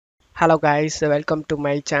Hello guys, welcome to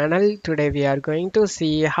my channel. Today we are going to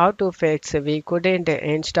see how to fix we couldn't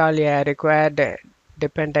install a required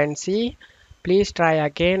dependency. Please try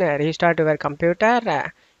again, restart your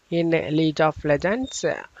computer in League of Legends.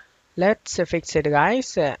 Let's fix it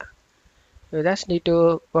guys. You just need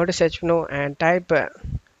to go to search menu and type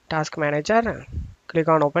task manager. Click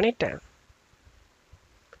on open it.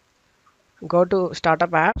 Go to startup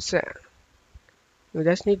apps. You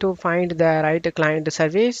just need to find the right client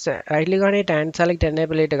service. Right click on it and select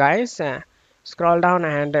enable it guys. Scroll down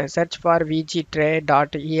and search for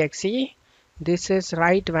vgtrade.exe. This is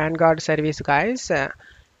right Vanguard service guys.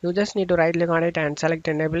 You just need to right click on it and select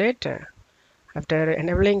enable it. After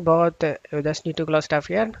enabling both, you just need to close stuff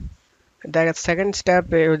here. The second step,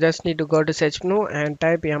 you just need to go to search menu and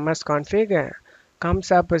type msconfig. Comes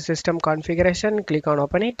up system configuration. Click on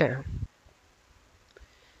open it.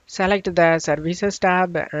 Select the services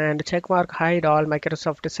tab and checkmark hide all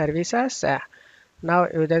Microsoft services. Now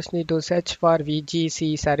you just need to search for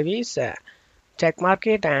VGC service. Checkmark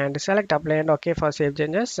it and select apply and OK for save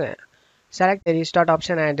changes. Select the restart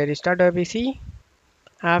option and restart your PC.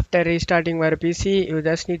 After restarting your PC, you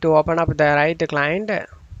just need to open up the right client.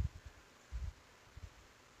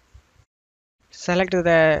 Select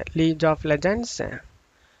the League of Legends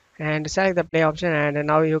and select the play option, and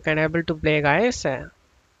now you can able to play guys.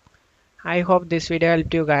 I hope this video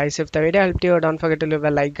helped you guys. If the video helped you, don't forget to leave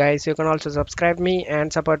a like guys. You can also subscribe me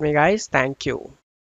and support me guys. Thank you.